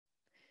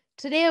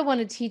Today, I want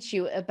to teach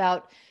you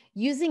about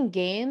using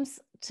games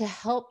to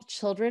help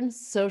children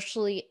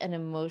socially and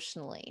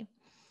emotionally.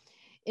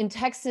 In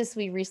Texas,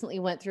 we recently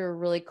went through a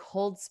really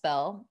cold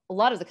spell. A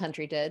lot of the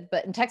country did,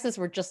 but in Texas,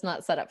 we're just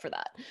not set up for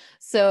that.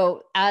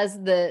 So,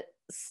 as the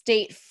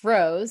state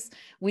froze,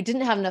 we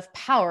didn't have enough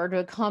power to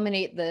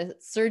accommodate the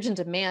surge in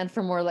demand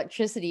for more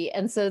electricity.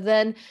 And so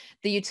then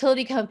the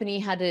utility company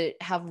had to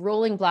have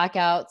rolling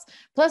blackouts.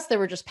 Plus, there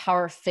were just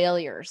power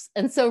failures.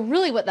 And so,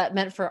 really, what that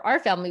meant for our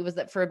family was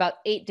that for about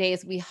 8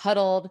 days, we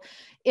huddled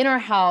in our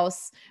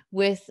house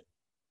with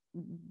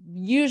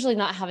usually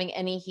not having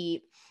any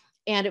heat.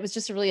 And it was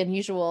just a really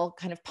unusual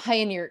kind of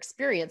pioneer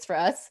experience for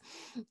us.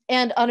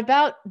 And on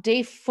about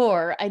day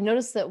 4, I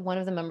noticed that one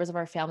of the members of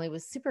our family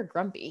was super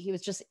grumpy. He was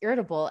just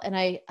irritable. And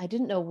I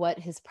didn't know what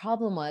his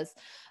problem was.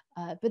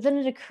 But then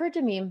it occurred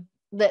to me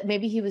that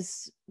maybe he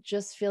was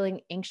just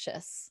feeling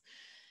anxious.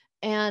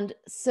 And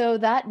so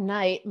that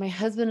night, my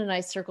husband and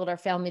I circled our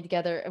family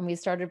together and we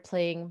started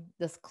playing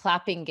this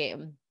clapping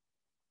game.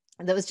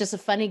 And that was just a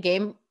funny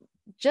game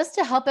just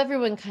to help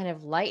everyone kind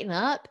of lighten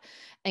up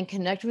and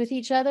connect with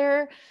each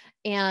other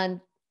and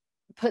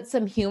put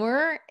some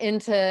humor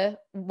into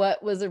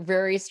what was a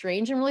very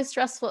strange and really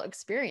stressful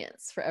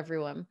experience for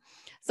everyone.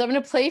 So I'm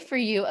going to play for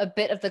you a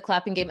bit of the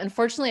clapping game.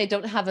 Unfortunately, I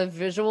don't have a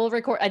visual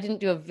record. I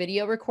didn't do a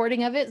video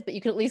recording of it, but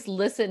you can at least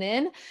listen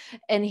in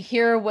and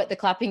hear what the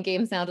clapping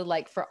game sounded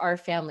like for our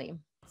family.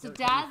 So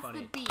dad's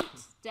the beat.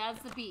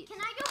 Dad's the beat.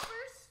 Can I go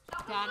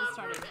first? Dad is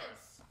starting.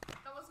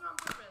 That wasn't on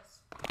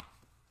purpose.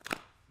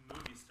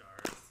 Movie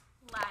stars.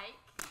 Like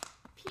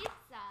pizza.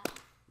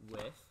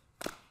 With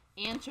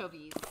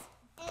Anchovies.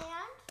 And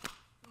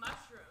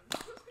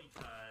mushrooms.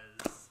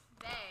 because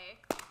They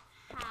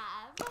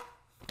have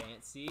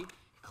fancy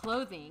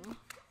Clothing.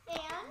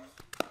 and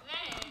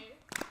they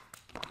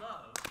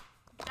love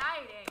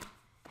dieting.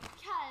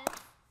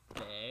 Because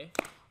they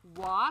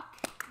Walk.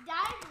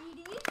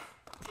 diabetes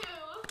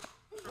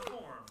to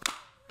perform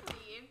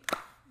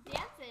the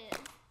dances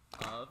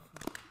of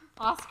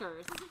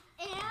Oscars.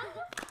 and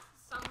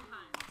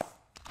sometimes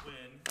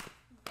when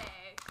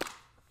they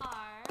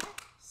are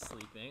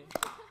sleeping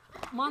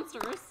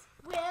Monsters.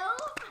 will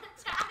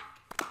attack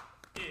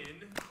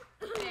in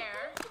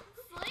their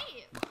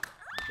sleep.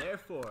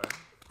 therefore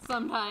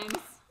Sometimes.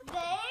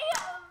 They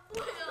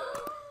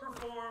will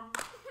perform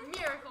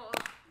miracles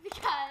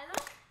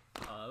because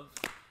of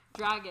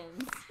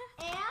Dragons.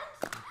 and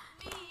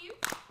leave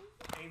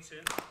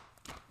ancient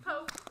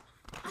Pope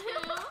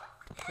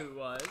who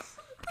was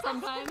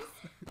Sometimes.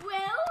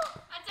 will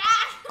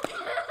attack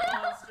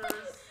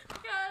monsters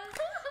because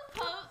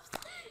popes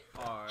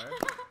are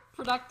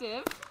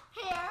Productive.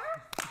 hair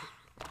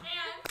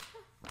and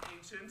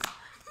ancient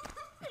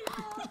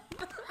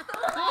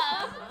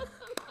love.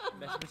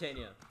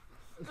 Mesopotamia.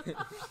 No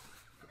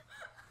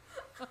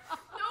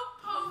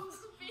popes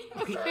being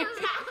Okay. attacking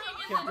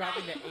in Kept the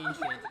dropping the night.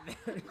 ancient.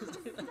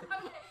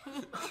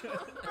 Popes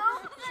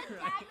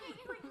attacking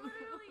like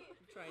literally.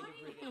 Trying to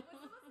bring it.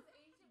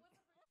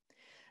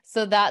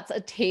 So that's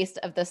a taste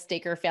of the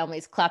Staker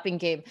family's clapping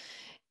game.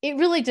 It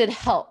really did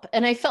help.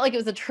 And I felt like it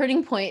was a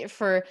turning point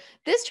for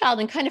this child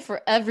and kind of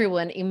for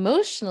everyone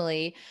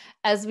emotionally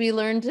as we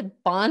learned to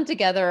bond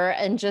together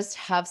and just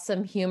have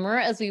some humor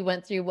as we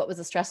went through what was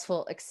a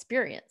stressful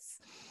experience.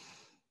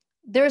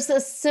 There's a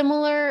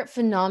similar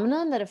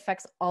phenomenon that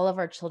affects all of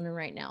our children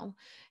right now.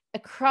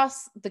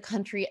 Across the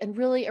country and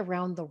really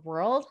around the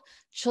world,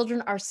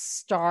 children are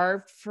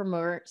starved for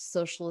more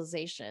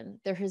socialization.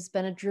 There has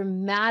been a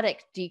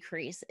dramatic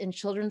decrease in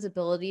children's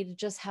ability to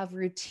just have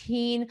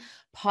routine,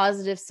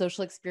 positive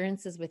social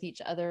experiences with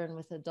each other and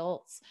with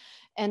adults.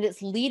 And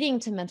it's leading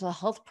to mental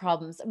health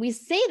problems. We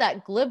say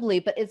that glibly,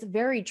 but it's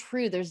very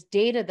true. There's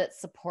data that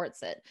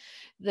supports it.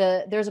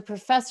 There's a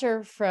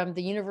professor from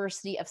the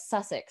University of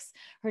Sussex.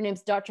 Her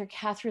name's Dr.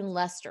 Catherine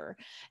Lester,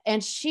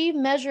 and she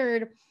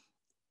measured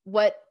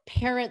what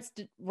parents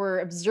were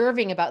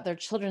observing about their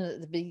children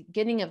at the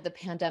beginning of the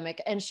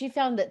pandemic. And she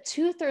found that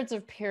 2/3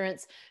 of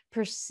parents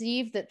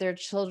perceived that their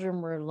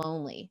children were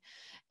lonely.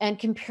 And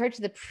compared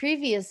to the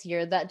previous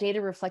year, that data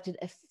reflected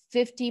a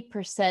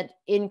 50%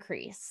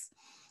 increase.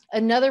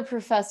 Another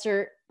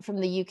professor from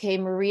the UK,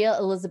 Maria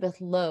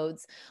Elizabeth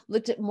Lodes,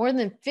 looked at more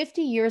than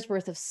 50 years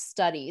worth of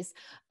studies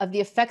of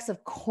the effects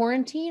of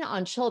quarantine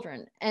on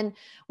children. And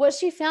what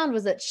she found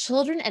was that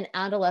children and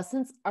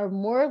adolescents are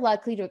more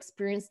likely to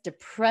experience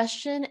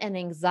depression and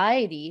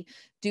anxiety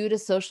due to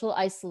social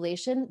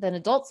isolation than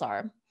adults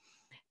are.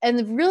 And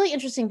the really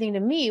interesting thing to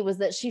me was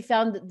that she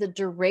found that the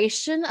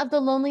duration of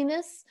the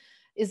loneliness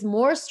is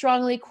more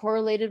strongly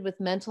correlated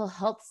with mental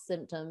health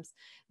symptoms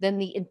than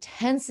the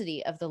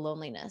intensity of the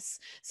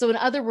loneliness. So in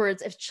other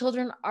words, if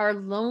children are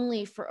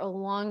lonely for a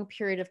long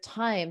period of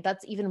time,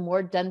 that's even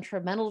more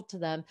detrimental to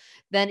them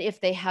than if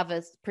they have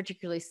a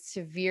particularly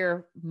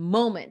severe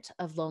moment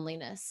of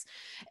loneliness.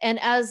 And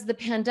as the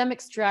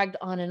pandemic's dragged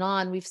on and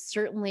on, we've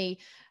certainly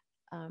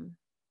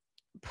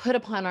put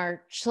upon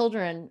our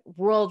children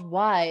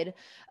worldwide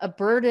a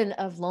burden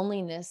of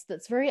loneliness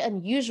that's very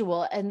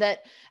unusual, and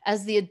that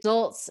as the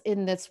adults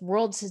in this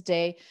world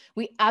today,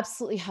 we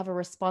absolutely have a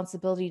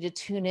responsibility to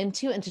tune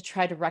into and to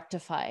try to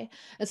rectify.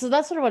 And so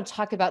that's what I want to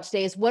talk about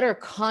today, is what are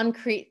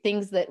concrete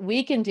things that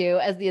we can do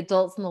as the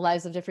adults in the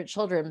lives of different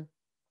children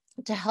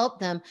to help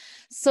them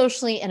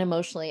socially and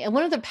emotionally. And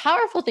one of the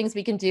powerful things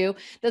we can do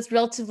that's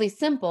relatively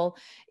simple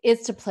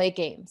is to play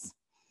games.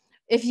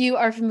 If you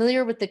are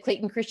familiar with the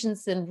Clayton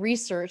Christensen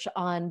research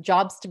on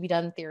jobs to be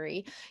done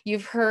theory,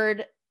 you've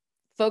heard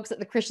folks at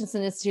the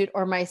Christensen Institute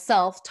or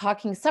myself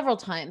talking several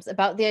times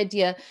about the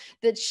idea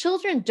that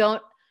children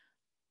don't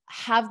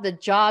have the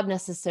job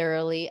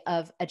necessarily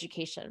of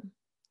education.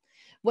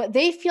 What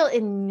they feel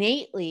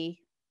innately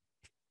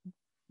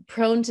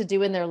prone to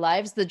do in their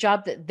lives, the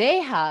job that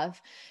they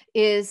have,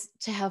 is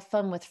to have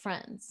fun with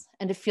friends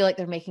and to feel like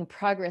they're making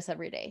progress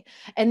every day.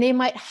 And they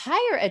might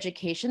hire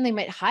education, they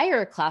might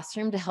hire a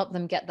classroom to help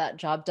them get that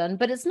job done,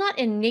 but it's not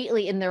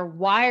innately in their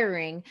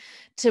wiring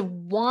to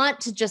want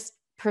to just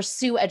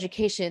pursue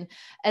education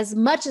as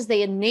much as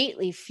they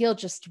innately feel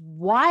just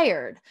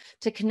wired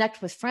to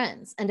connect with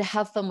friends and to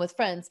have fun with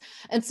friends.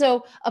 And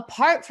so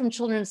apart from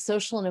children's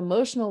social and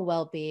emotional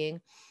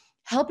well-being,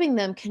 helping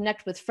them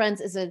connect with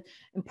friends is an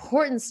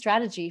important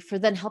strategy for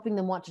then helping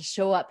them want to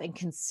show up and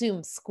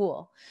consume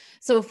school.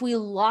 So if we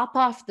lop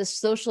off the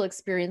social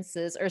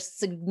experiences or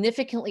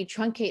significantly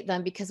truncate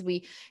them because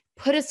we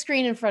put a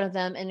screen in front of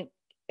them and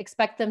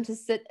expect them to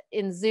sit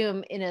in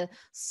Zoom in a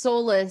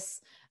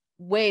soulless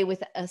way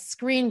with a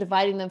screen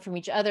dividing them from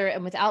each other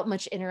and without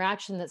much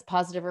interaction that's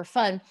positive or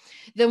fun,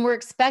 then we're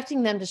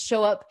expecting them to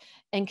show up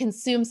and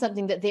consume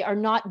something that they are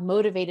not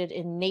motivated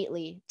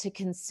innately to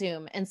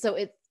consume. And so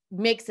it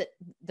makes it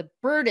the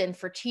burden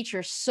for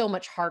teachers so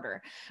much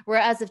harder.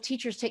 Whereas if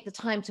teachers take the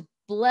time to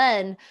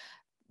blend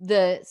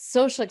the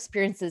social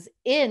experiences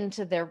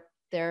into their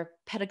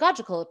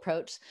pedagogical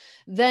approach,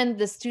 then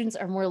the students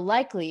are more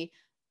likely,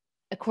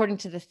 according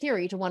to the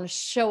theory, to want to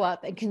show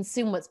up and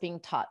consume what's being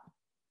taught.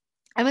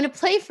 I'm going to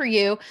play for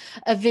you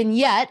a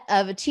vignette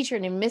of a teacher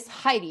named Miss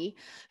Heidi,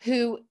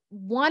 who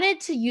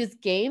wanted to use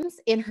games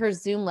in her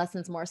Zoom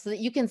lessons more so that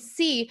you can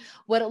see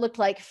what it looked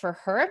like for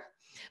her.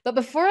 But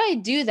before I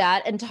do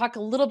that and talk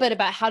a little bit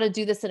about how to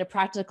do this in a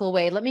practical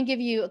way, let me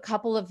give you a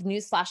couple of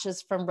news flashes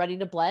from Ready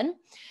to Blend.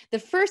 The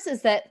first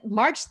is that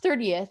March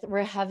 30th,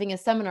 we're having a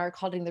seminar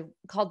called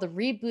the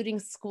Rebooting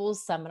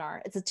Schools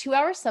Seminar. It's a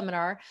 2-hour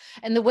seminar.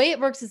 And the way it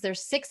works is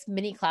there's 6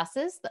 mini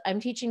classes that I'm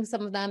teaching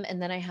some of them. And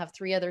then I have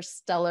 3 other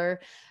stellar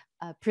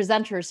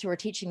presenters who are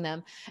teaching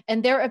them.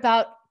 And they're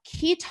about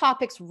key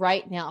topics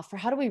right now for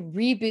how do we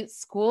reboot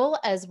school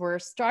as we're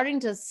starting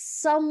to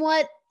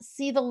somewhat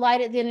see the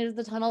light at the end of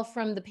the tunnel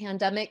from the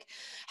pandemic.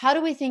 How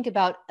do we think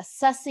about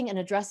assessing and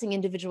addressing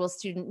individual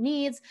student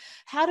needs?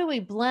 How do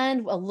we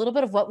blend a little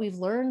bit of what we've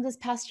learned this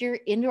past year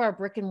into our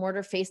brick and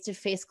mortar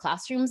face-to-face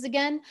classrooms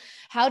again?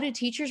 How do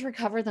teachers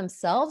recover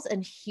themselves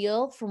and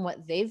heal from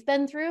what they've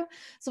been through?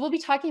 So we'll be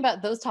talking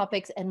about those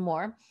topics and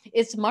more.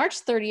 It's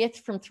March 30th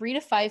from 3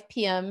 to 5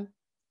 p.m.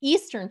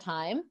 Eastern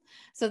time.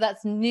 So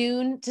that's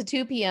noon to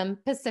 2 p.m.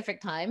 Pacific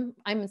time.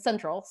 I'm in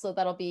Central, so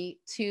that'll be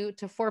 2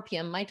 to 4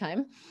 p.m. my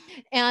time.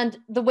 And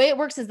the way it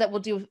works is that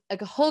we'll do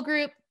a whole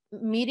group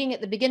meeting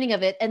at the beginning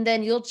of it, and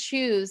then you'll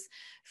choose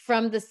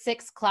from the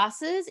 6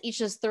 classes,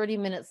 each is 30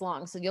 minutes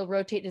long. So you'll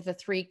rotate to the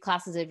 3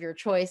 classes of your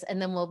choice,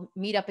 and then we'll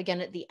meet up again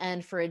at the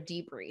end for a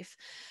debrief.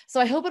 So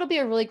I hope it'll be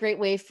a really great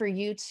way for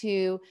you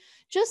to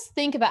just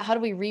think about how do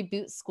we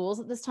reboot schools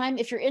at this time.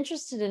 If you're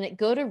interested in it,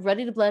 go to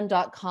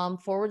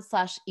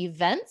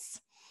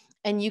readytoblend.com/events.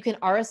 And you can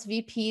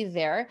RSVP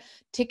there.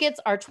 Tickets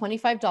are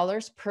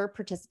 $25 per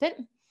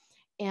participant.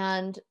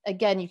 And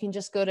again, you can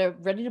just go to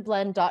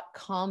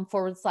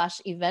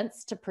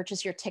readytoblend.com/events to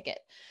purchase your ticket.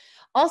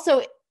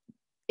 Also,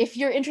 if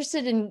you're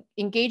interested in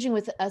engaging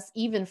with us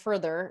even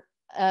further,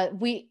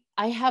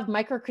 I have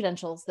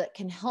micro-credentials that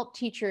can help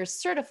teachers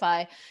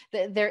certify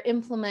that they're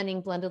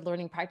implementing blended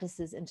learning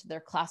practices into their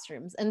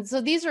classrooms. And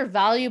so these are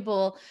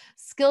valuable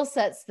skill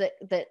sets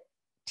that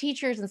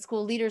teachers and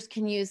school leaders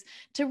can use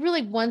to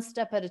really, one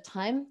step at a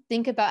time,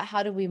 think about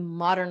how do we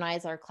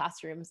modernize our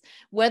classrooms,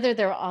 whether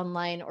they're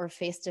online or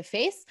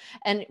face-to-face,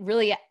 and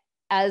really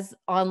as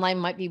online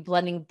might be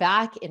blending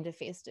back into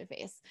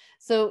face-to-face.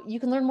 So you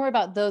can learn more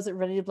about those at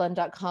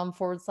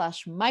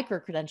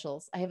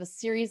readytoblend.com/micro-credentials. I have a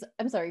series,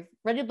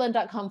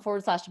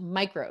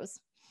 readytoblend.com/micros.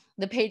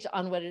 The page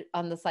on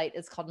the site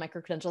is called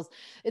micro-credentials.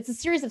 It's a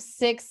series of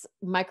 6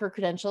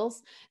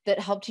 micro-credentials that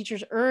help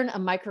teachers earn a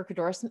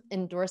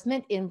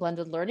micro-endorsement in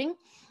blended learning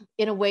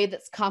in a way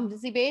that's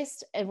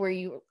competency-based and where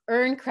you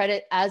earn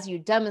credit as you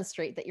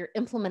demonstrate that you're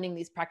implementing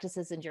these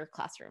practices into your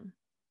classroom.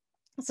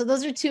 So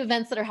those are 2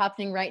 events that are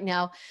happening right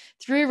now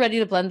through Ready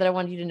to Blend that I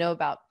wanted you to know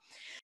about.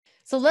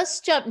 So let's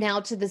jump now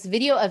to this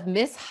video of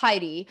Miss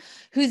Heidi,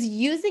 who's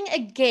using a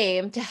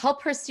game to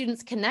help her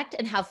students connect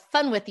and have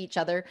fun with each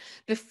other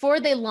before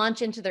they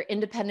launch into their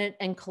independent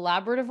and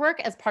collaborative work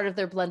as part of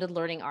their blended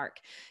learning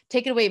arc.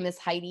 Take it away, Miss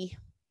Heidi.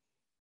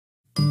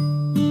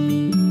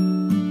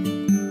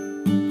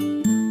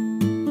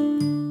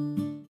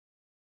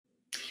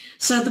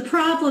 So the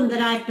problem that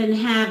I've been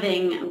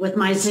having with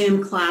my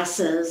Zoom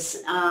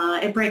classes,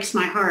 it breaks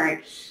my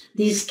heart.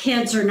 These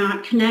kids are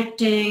not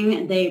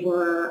connecting. They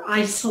were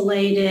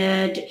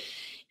isolated.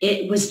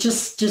 It was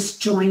just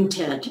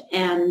disjointed.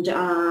 And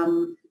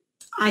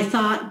I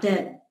thought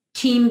that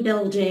team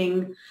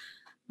building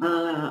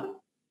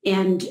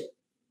and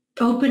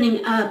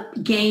opening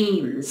up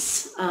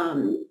games,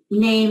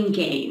 name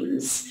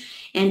games,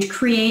 and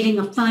creating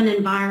a fun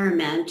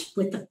environment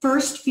with the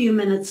first few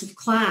minutes of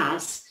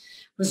class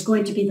was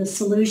going to be the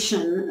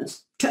solution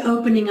to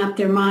opening up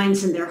their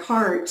minds and their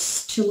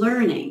hearts to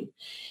learning.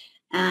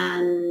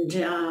 And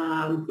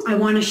I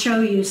want to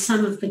show you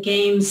some of the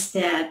games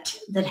that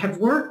have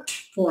worked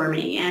for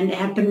me and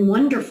have been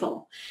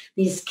wonderful.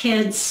 These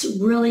kids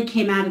really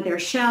came out of their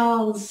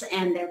shells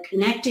and they're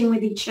connecting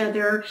with each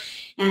other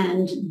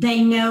and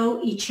they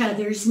know each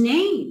other's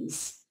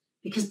names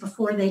because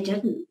before they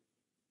didn't.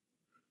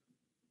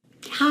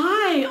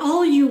 Hi,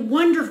 all you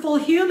wonderful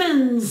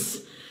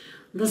humans,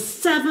 the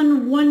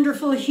 7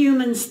 wonderful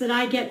humans that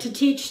I get to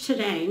teach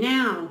today.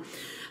 Now,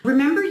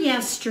 remember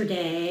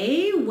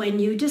yesterday when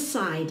we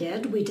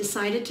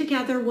decided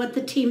together what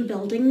the team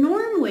building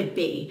norm would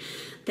be,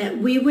 that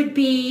we would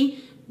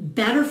be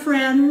better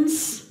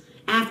friends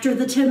after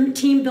the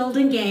team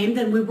building game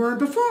than we were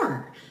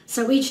before.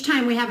 So each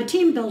time we have a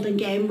team building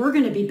game, we're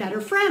going to be better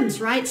friends,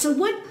 right? So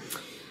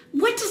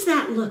what does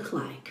that look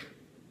like?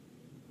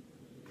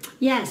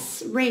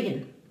 Yes,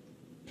 Reagan.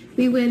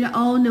 We would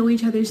all know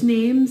each other's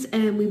names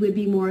and we would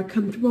be more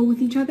comfortable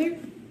with each other.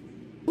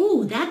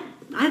 Ooh,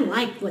 I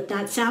like what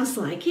that sounds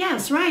like.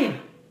 Yes, Raya.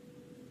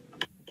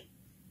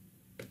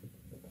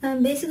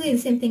 Basically the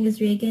same thing as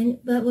Reagan,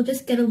 but we'll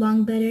just get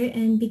along better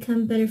and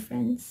become better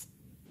friends.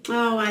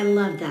 Oh, I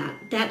love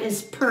that. That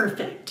is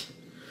perfect.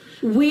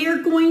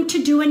 We're going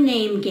to do a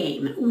name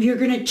game. You're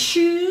going to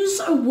choose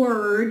a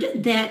word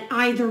that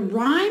either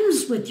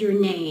rhymes with your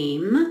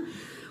name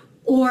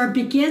or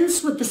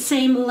begins with the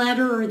same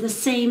letter or the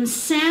same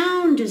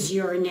sound as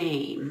your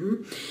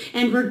name.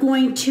 And we're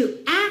going to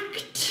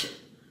act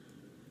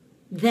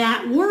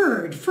that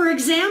word. For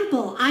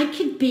example, I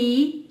could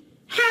be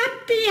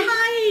Happy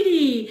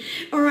Heidi,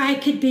 or I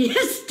could be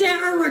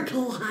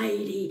Hysterical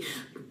Heidi,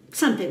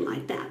 something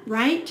like that,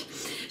 right?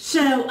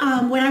 So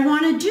what I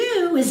want to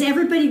do is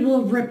everybody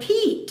will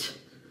repeat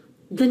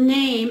the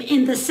name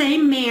in the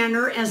same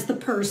manner as the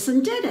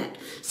person did it.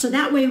 So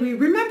that way we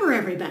remember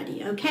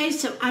everybody, okay?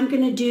 So I'm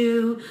going to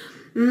do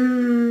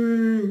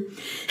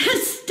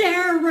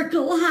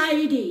Hysterical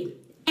Heidi.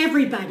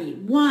 Everybody,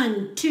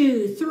 1,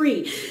 2,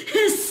 3.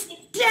 Hysterical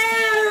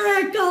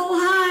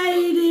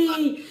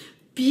Heidi.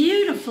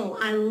 Beautiful.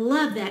 I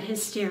love that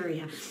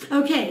hysteria.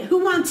 Okay,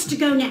 who wants to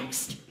go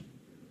next?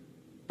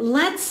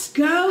 Let's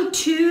go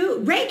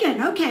to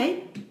Reagan.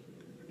 Okay.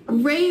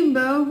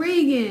 Rainbow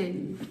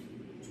Reagan.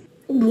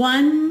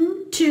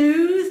 1,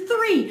 2,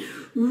 3.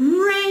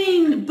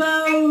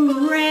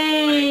 Rainbow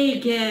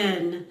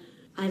Reagan.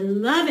 I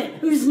love it.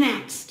 Who's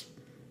next?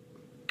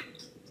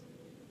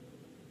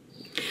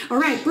 All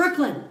right,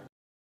 Brooklyn.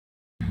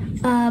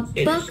 Book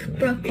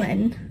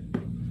Brooklyn.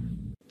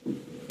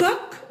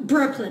 Book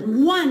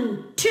Brooklyn.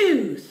 1,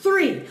 2,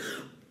 3.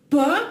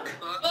 Book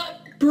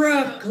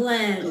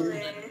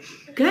Brooklyn.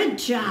 Good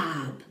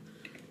job.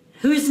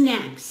 Who's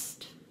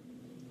next?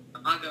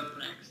 I'll go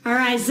next. All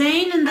right,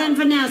 Zane and then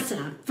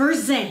Vanessa.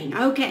 First Zane.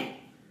 Okay.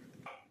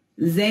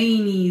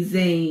 Zany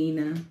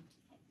Zane.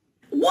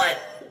 1,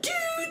 2,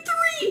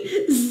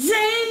 3.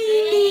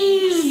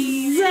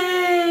 Zany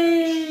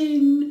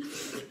Zane.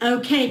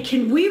 Okay,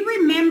 can we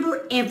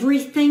remember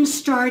everything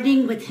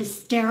starting with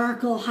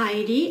Hysterical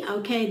Heidi?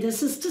 Okay,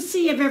 this is to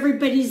see if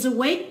everybody's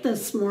awake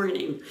this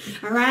morning.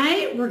 All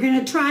right, we're going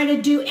to try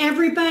to do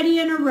everybody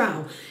in a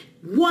row.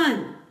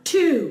 1,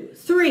 2,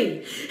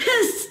 3.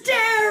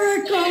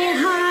 Hysterical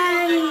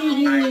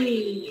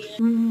Heidi.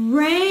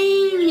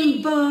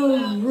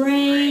 Rainbow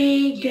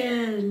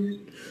Reagan.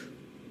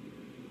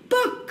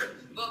 Book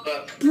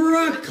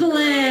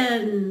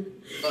Brooklyn.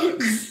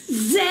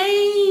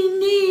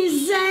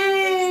 Zany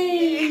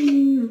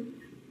Zane.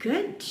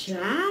 Good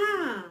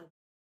job.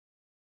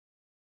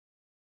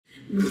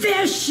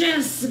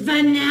 Vicious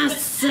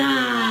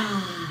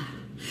Vanessa.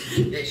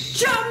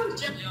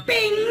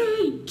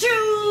 Jumping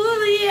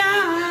Julia.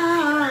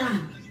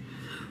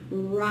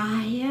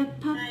 Raya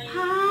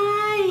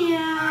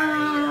Papaya.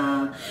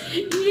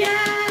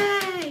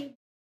 Yay!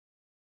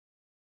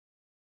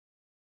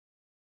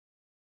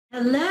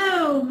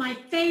 Hello, my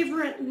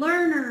favorite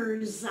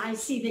learners. I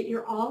see that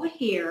you're all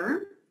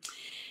here.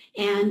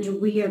 And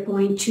we are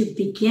going to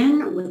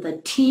begin with a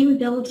team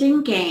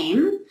building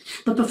game.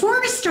 But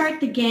before we start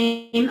the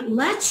game,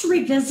 let's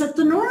revisit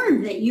the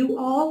norm that you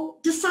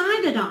all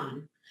decided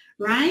on,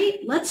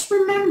 right? Let's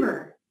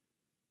remember,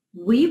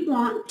 we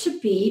want to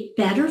be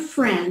better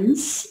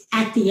friends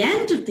at the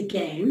end of the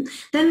game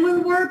than we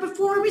were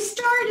before we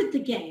started the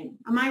game.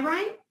 Am I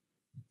right?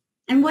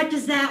 And what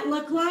does that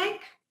look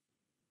like?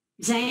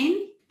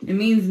 Zane? It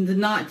means to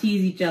not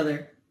tease each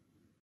other.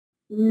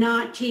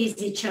 Not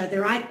tease each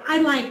other.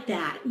 I like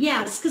that.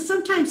 Yes, because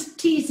sometimes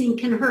teasing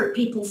can hurt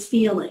people's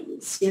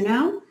feelings, you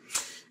know?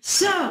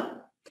 So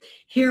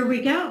here we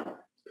go.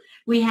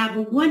 We have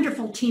a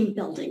wonderful team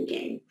building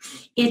game.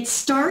 It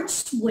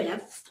starts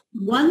with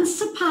once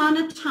upon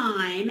a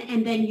time,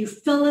 and then you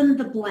fill in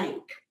the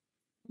blank.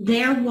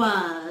 There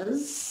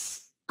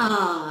was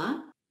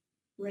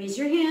raise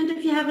your hand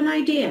if you have an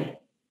idea.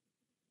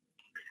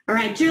 All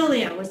right,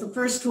 Julia was the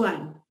first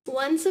one.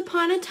 Once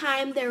upon a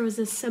time, there was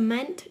a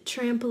cement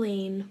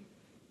trampoline.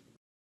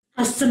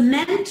 A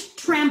cement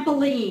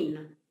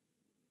trampoline.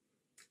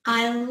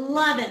 I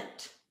love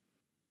it.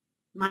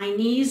 My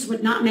knees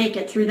would not make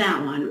it through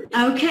that one.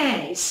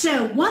 Okay,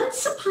 so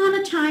once upon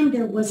a time,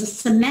 there was a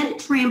cement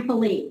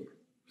trampoline.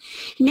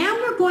 Now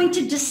we're going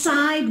to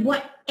decide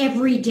what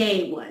every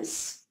day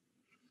was.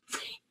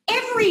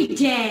 Every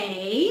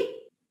day,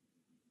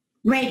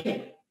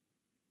 Reagan.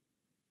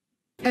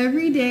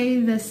 Every day,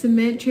 the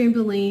cement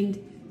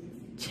trampoline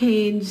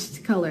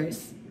changed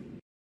colors.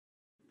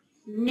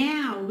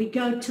 Now we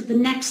go to the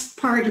next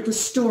part of the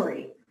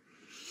story.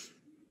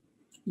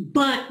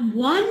 But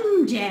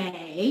one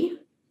day,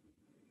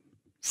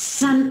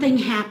 something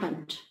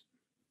happened.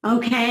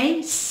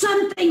 Okay?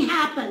 Something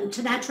happened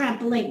to that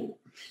trampoline.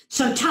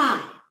 So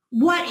Ty,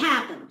 what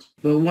happened?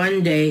 But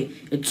one day,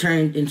 it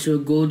turned into a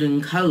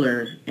golden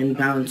color and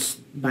bounced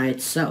by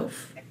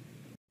itself.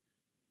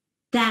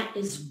 That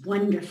is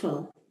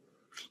wonderful.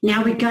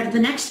 Now we go to the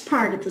next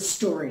part of the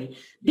story.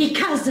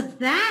 Because of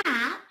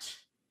that,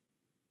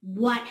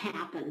 what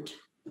happened?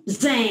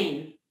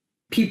 Zane.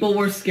 People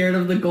were scared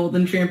of the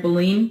golden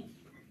trampoline.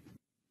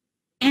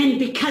 And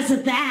because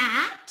of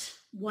that,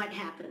 what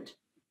happened?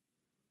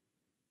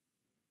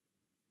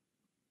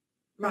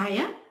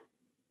 Raya?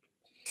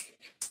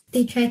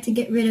 They tried to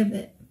get rid of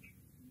it.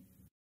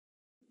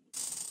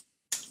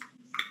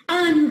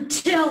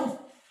 Until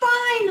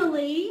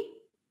finally,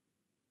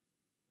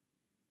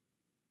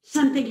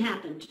 something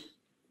happened.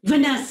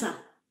 Vanessa.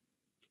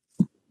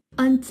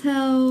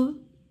 Until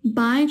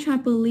buying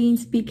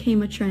trampolines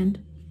became a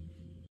trend.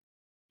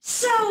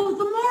 So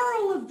the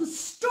moral of the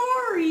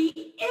story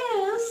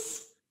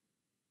is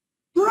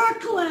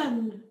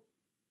Brooklyn.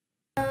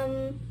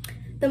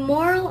 The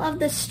moral of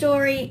the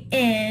story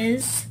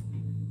is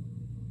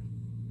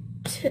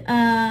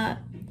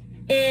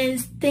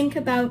think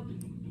about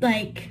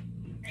like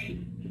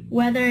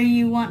whether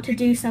you want to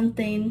do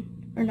something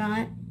or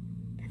not.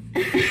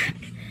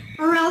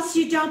 Or else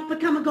you don't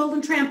become a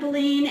golden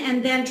trampoline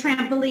and then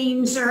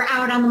trampolines are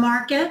out on the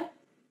market?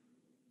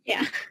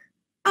 Yeah.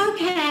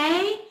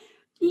 Okay.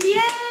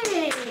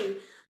 Yay!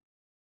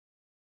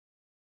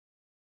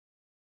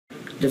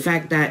 The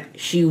fact that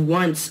she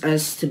wants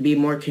us to be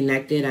more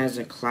connected as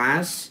a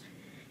class,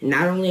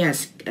 not only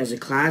as a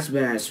class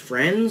but as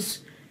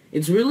friends,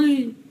 it's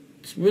really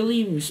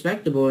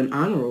respectable and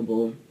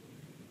honorable.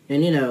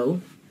 And you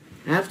know,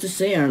 I have to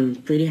say I'm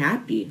pretty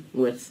happy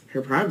with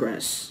her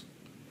progress.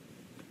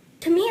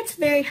 To me, it's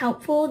very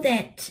helpful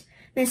that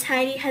Miss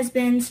Heidi has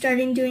been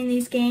starting doing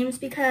these games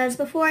because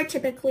before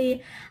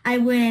typically I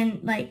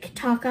wouldn't like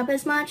talk up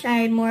as much.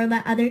 I'd more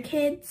let other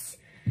kids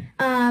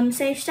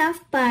say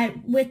stuff,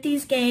 but with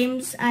these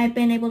games I've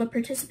been able to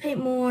participate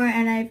more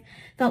and I've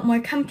felt more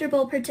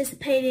comfortable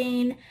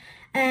participating,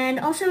 and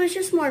also it's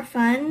just more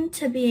fun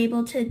to be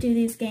able to do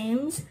these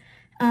games.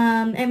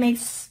 It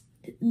makes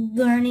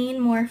learning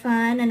more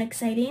fun and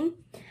exciting.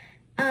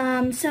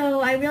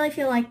 So I really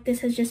feel like this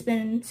has just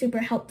been super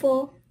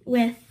helpful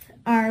with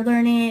our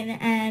learning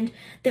and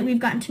that we've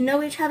gotten to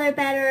know each other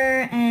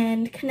better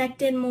and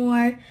connected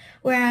more,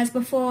 whereas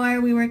before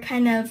we were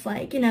kind of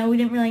like, you know, we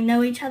didn't really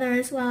know each other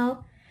as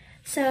well.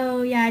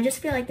 So yeah, I just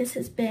feel like this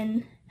has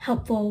been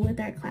helpful with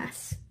our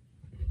class.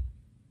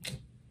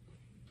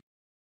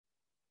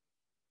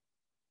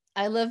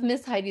 I love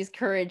Miss Heidi's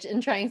courage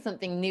in trying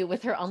something new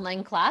with her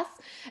online class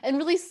and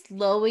really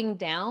slowing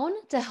down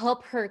to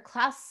help her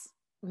class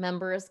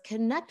members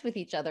connect with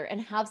each other and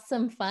have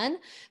some fun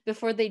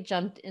before they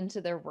jumped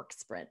into their work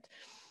sprint.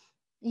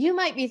 You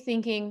might be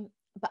thinking,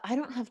 but I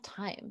don't have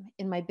time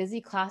in my busy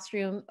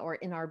classroom or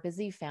in our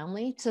busy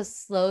family to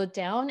slow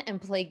down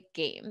and play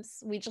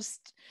games.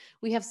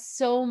 We have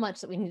so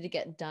much that we need to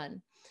get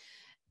done.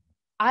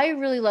 I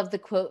really love the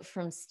quote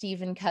from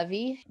Stephen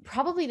Covey.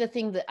 Probably the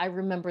thing that I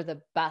remember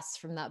the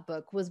best from that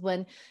book was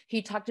when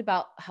he talked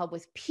about how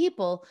with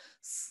people,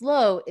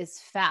 slow is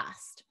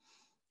fast.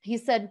 He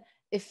said,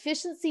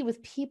 efficiency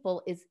with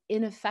people is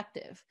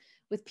ineffective.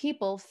 With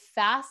people,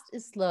 fast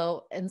is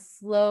slow and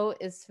slow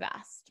is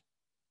fast.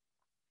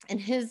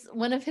 And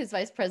one of his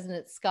vice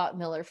presidents, Scott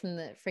Miller from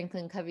the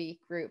Franklin Covey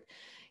group,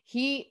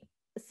 he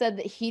said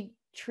that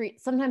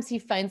sometimes he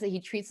finds that he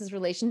treats his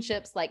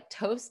relationships like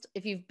toast.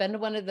 If you've been to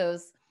one of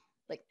those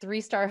like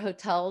 3-star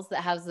hotels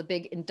that has the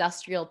big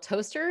industrial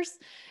toasters,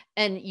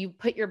 and you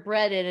put your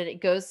bread in and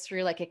it goes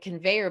through like a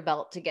conveyor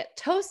belt to get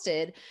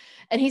toasted.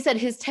 And he said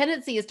his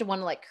tendency is to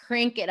want to like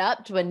crank it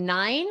up to a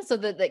 9 so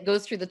that that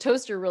goes through the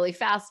toaster really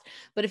fast.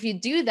 But if you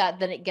do that,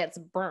 then it gets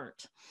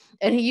burnt.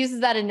 And he uses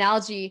that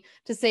analogy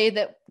to say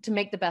that to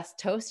make the best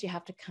toast, you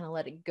have to kind of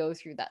let it go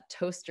through that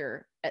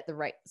toaster at the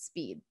right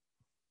speed.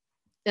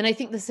 And I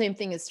think the same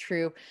thing is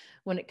true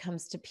when it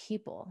comes to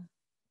people,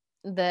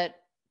 that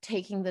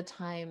taking the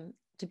time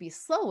to be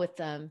slow with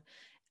them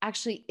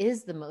actually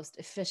is the most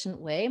efficient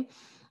way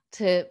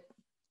to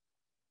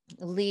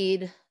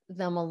lead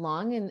them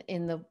along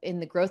in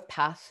the growth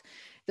path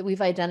that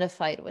we've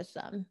identified with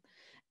them,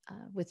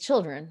 with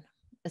children,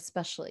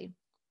 especially,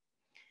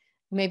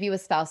 maybe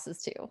with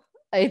spouses too.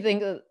 I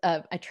think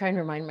I try and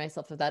remind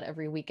myself of that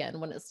every weekend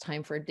when it's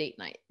time for a date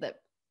night,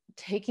 that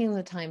taking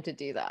the time to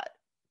do that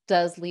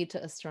does lead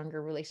to a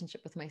stronger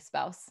relationship with my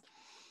spouse.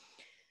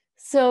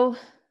 So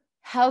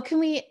how can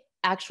we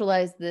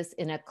actualize this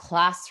in a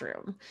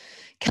classroom?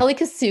 Kelly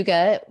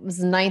Kasuga was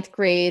a 9th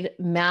grade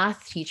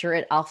math teacher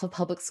at Alpha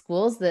Public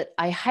Schools that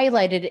I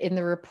highlighted in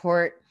the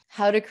report,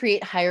 How to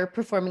Create Higher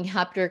Performing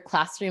Happier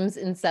Classrooms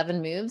in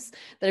 7 Moves,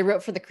 that I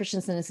wrote for the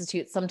Christensen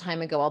Institute some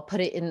time ago. I'll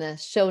put it in the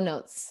show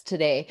notes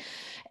today.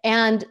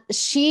 And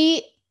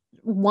she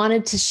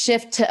wanted to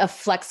shift to a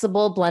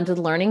flexible blended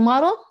learning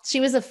model.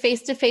 She was a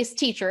face-to-face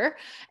teacher,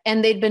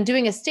 and they'd been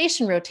doing a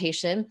station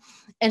rotation,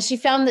 and she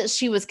found that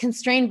she was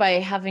constrained by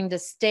having to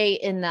stay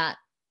in that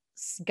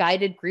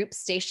guided group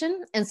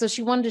station. And so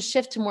she wanted to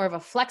shift to more of a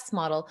flex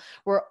model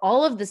where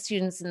all of the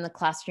students in the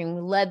classroom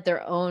led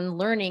their own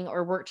learning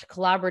or worked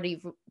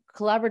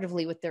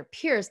collaboratively with their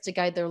peers to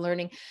guide their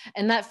learning.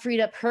 And that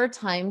freed up her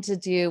time to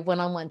do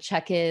one-on-one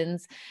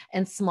check-ins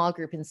and small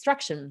group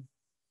instruction.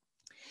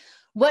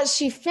 What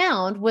she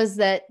found was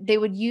that they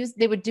would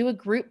do a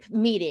group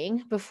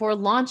meeting before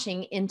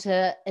launching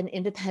into an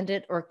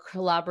independent or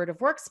collaborative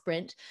work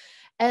sprint.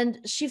 And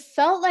she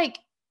felt like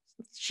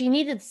she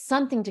needed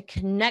something to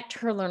connect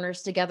her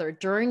learners together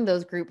during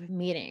those group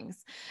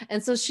meetings.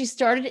 And so she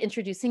started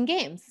introducing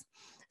games.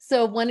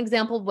 So one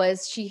example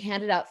was she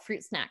handed out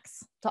fruit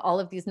snacks to all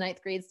of these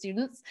 9th grade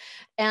students,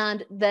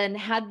 and then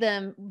had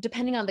them,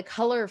 depending on the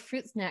color of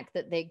fruit snack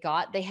that they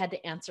got, they had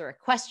to answer a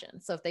question.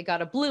 So if they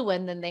got a blue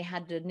one, then they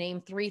had to name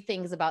 3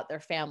 things about their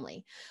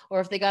family. Or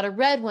if they got a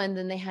red one,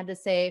 then they had to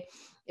say,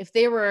 if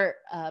they were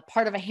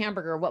part of a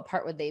hamburger, what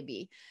part would they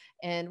be?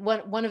 And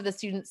one of the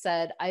students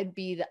said, I'd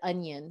be the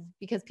onion,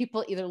 because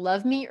people either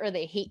love me or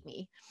they hate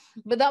me.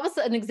 But that was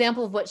an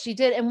example of what she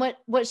did. And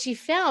what she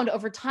found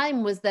over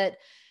time was that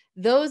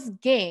those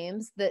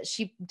games that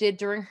she did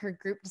during her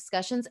group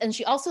discussions, and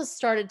she also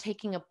started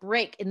taking a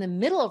break in the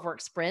middle of work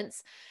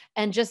sprints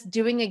and just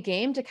doing a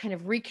game to kind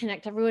of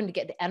reconnect everyone to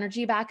get the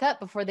energy back up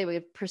before they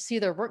would pursue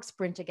their work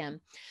sprint again.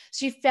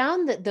 She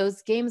found that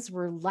those games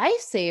were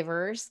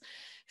lifesavers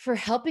for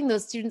helping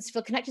those students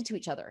feel connected to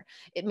each other.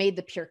 It made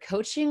the peer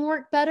coaching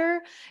work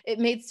better. It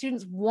made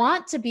students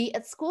want to be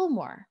at school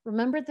more.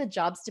 Remember the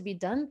jobs to be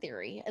done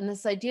theory and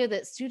this idea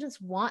that students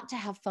want to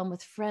have fun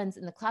with friends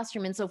in the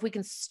classroom. And so if we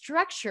can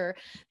structure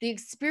the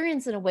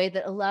experience in a way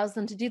that allows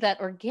them to do that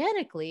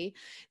organically,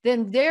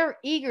 then they're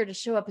eager to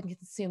show up and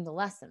consume the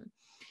lesson.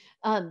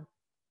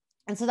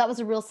 And so that was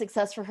a real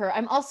success for her.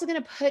 I'm also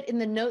going to put in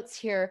the notes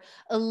here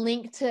a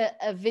link to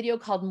a video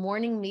called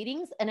Morning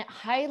Meetings, and it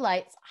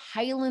highlights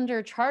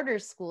Highlander Charter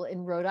School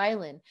in Rhode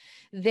Island.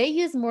 They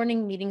use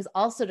morning meetings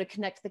also to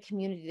connect the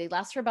community. They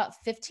last for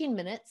about 15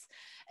 minutes,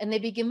 and they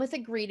begin with a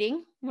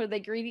greeting where they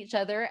greet each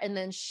other and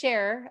then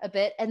share a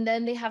bit, and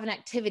then they have an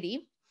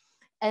activity,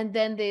 and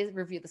then they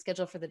review the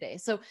schedule for the day.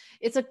 So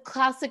it's a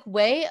classic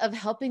way of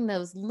helping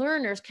those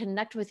learners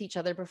connect with each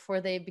other before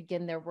they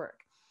begin their work.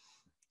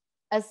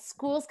 As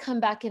schools come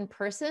back in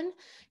person,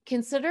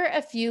 consider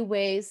a few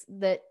ways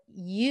that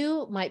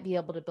you might be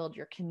able to build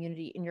your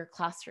community in your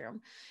classroom.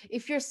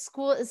 If your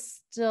school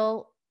is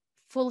still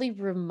fully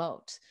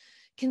remote,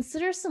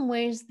 consider some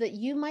ways that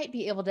you might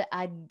be able to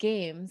add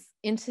games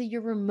into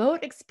your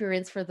remote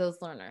experience for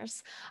those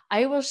learners.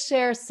 I will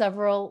share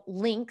several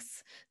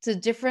links to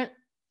different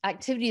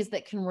activities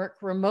that can work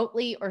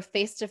remotely or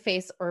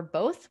face-to-face or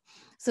both,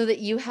 so that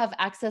you have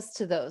access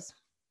to those.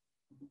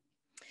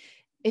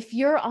 If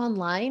you're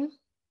online,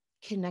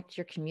 connect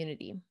your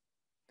community.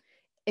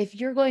 If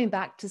you're going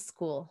back to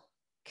school,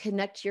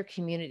 connect your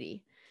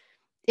community.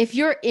 If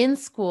you're in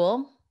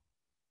school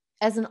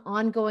as an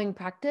ongoing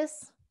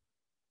practice,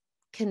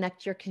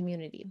 connect your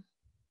community.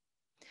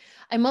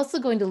 I'm also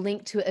going to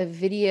link to a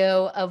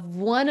video of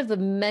one of the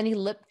many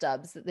lip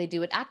dubs that they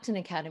do at Acton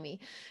Academy,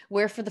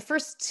 where for the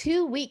first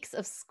 2 weeks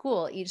of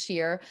school each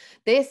year,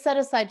 they set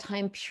aside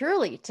time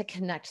purely to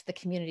connect the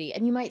community.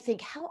 And you might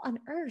think, how on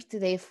earth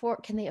can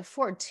they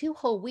afford 2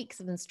 whole weeks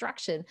of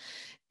instruction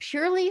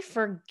purely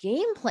for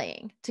game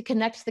playing to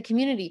connect to the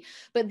community.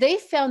 But they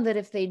found that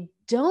if they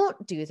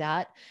don't do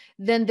that,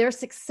 then their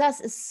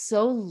success is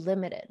so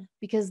limited,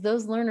 because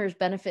those learners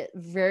benefit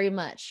very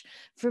much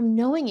from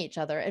knowing each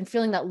other and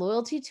feeling that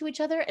loyalty to each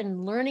other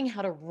and learning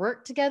how to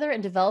work together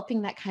and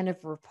developing that kind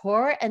of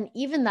rapport and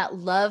even that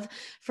love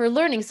for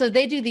learning. So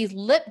they do these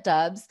lip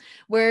dubs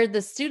where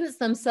the students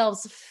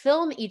themselves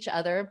film each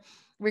other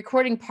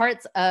recording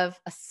parts of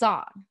a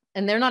song.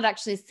 And they're not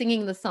actually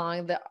singing the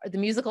song, the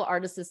musical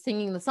artist is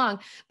singing the song,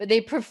 but they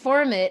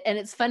perform it. And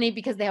it's funny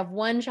because they have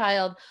one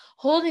child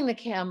holding the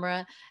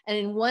camera, and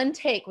in one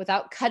take,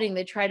 without cutting,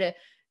 they try to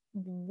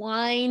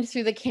wind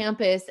through the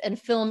campus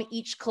and film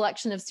each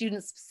collection of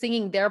students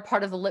singing their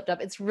part of the lip dub.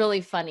 It's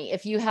really funny.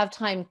 If you have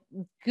time,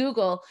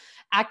 Google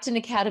Acton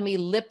Academy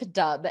lip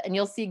dub, and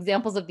you'll see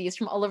examples of these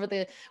from all over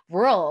the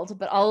world,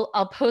 but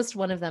I'll post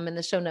one of them in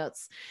the show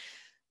notes.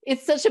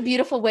 It's such a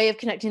beautiful way of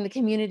connecting the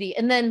community.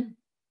 And then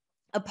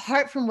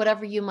apart from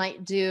whatever you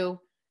might do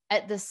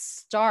at the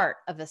start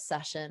of a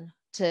session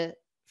to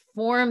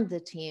form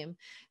the team,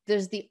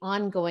 there's the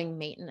ongoing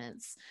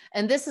maintenance.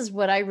 And this is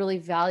what I really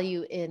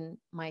value in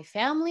my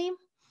family,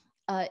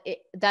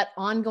 that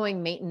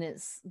ongoing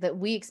maintenance that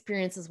we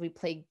experience as we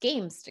play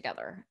games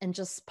together and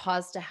just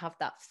pause to have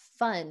that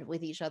fun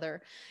with each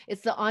other.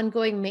 It's the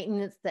ongoing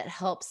maintenance that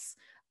helps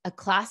a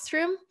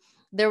classroom.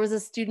 There was a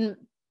student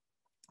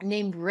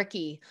named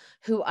Ricky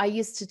who I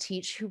used to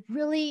teach who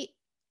really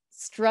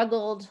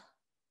struggled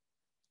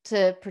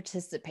to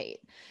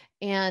participate.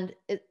 And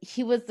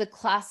he was the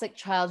classic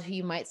child who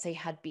you might say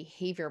had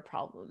behavior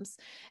problems.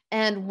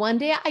 And one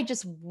day I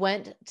just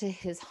went to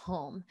his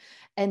home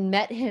and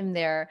met him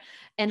there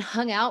and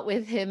hung out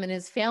with him and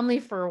his family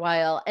for a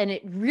while. And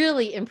it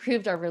really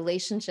improved our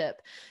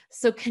relationship.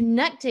 So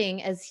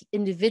connecting as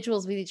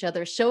individuals with each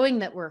other, showing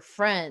that we're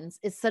friends,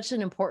 is such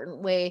an important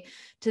way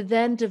to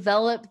then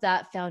develop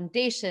that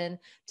foundation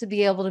to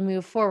be able to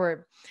move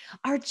forward.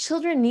 Our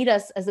children need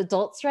us as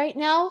adults right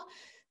now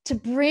to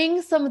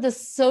bring some of the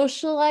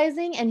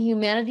socializing and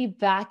humanity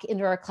back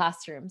into our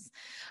classrooms.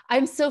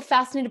 I'm so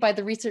fascinated by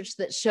the research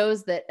that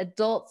shows that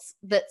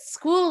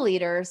school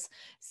leaders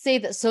say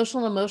that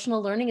social and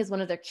emotional learning is one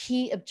of their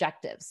key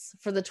objectives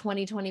for the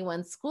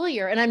 2021 school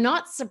year. And I'm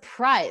not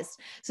surprised.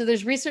 So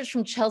there's research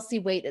from Chelsea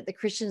Waite at the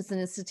Christensen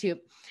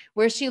Institute,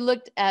 where she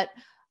looked at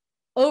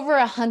over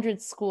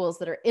 100 schools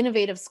that are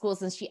innovative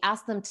schools, and she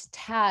asked them to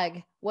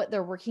tag what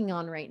they're working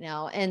on right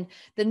now. And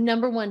the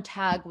number one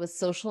tag was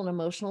social and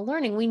emotional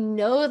learning. We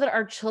know that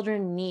our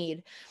children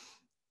need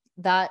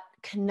that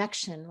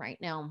connection right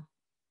now.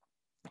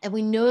 And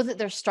we know that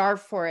they're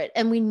starved for it.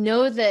 And we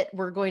know that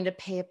we're going to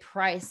pay a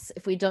price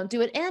if we don't do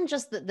it. And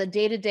just that the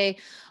day-to-day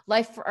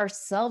life for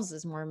ourselves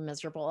is more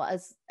miserable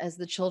as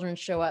the children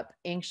show up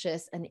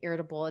anxious and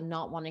irritable and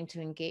not wanting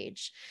to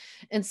engage.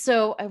 And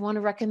so I want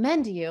to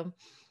recommend to you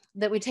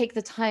that we take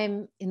the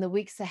time in the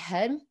weeks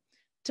ahead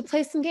to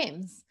play some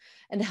games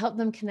and to help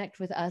them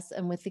connect with us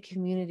and with the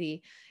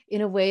community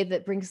in a way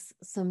that brings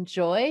some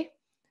joy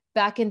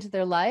back into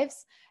their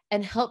lives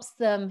and helps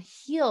them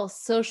heal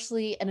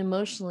socially and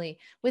emotionally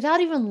without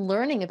even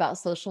learning about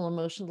social and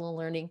emotional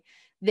learning.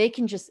 They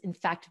can just, in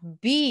fact,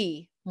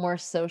 be more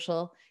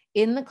social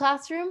in the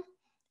classroom,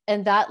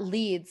 and that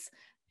leads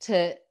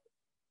to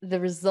the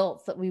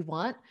results that we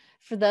want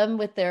for them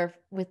with their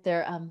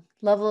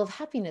level of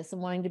happiness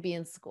and wanting to be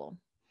in school.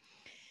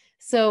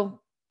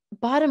 So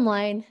bottom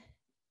line,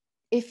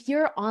 if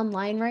you're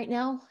online right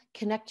now,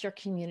 connect your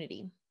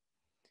community.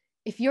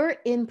 If you're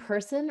in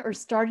person or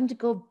starting to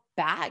go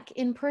back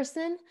in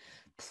person,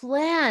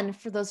 plan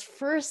for those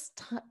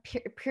first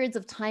periods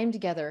of time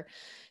together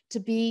to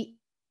be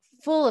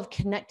full of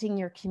connecting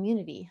your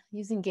community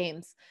using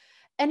games.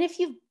 And if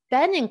you've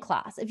been in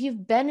class, if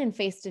you've been in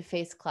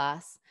face-to-face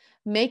class,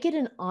 make it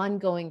an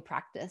ongoing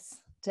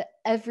practice to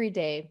every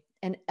day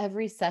and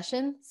every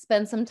session,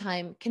 spend some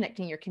time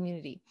connecting your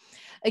community.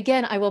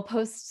 Again, I will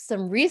post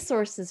some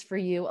resources for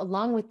you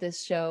along with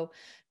this show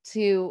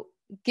to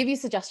give you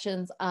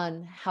suggestions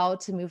on how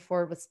to move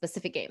forward with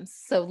specific games.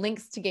 So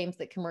links to games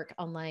that can work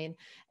online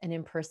and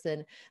in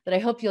person that I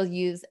hope you'll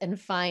use and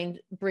find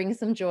bring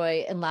some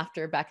joy and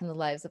laughter back in the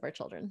lives of our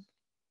children.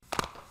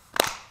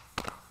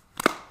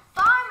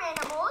 Farm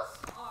animals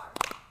are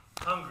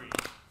Hungry.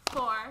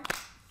 for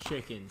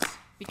Chickens.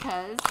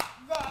 Because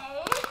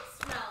they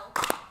smell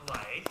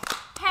Like.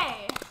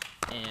 hay.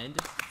 And.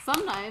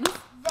 sometimes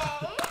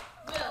They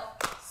will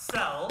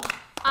Sell.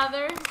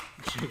 other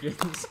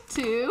Chickens.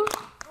 to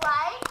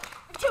like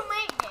to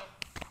maintenance.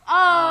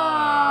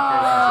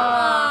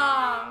 oh.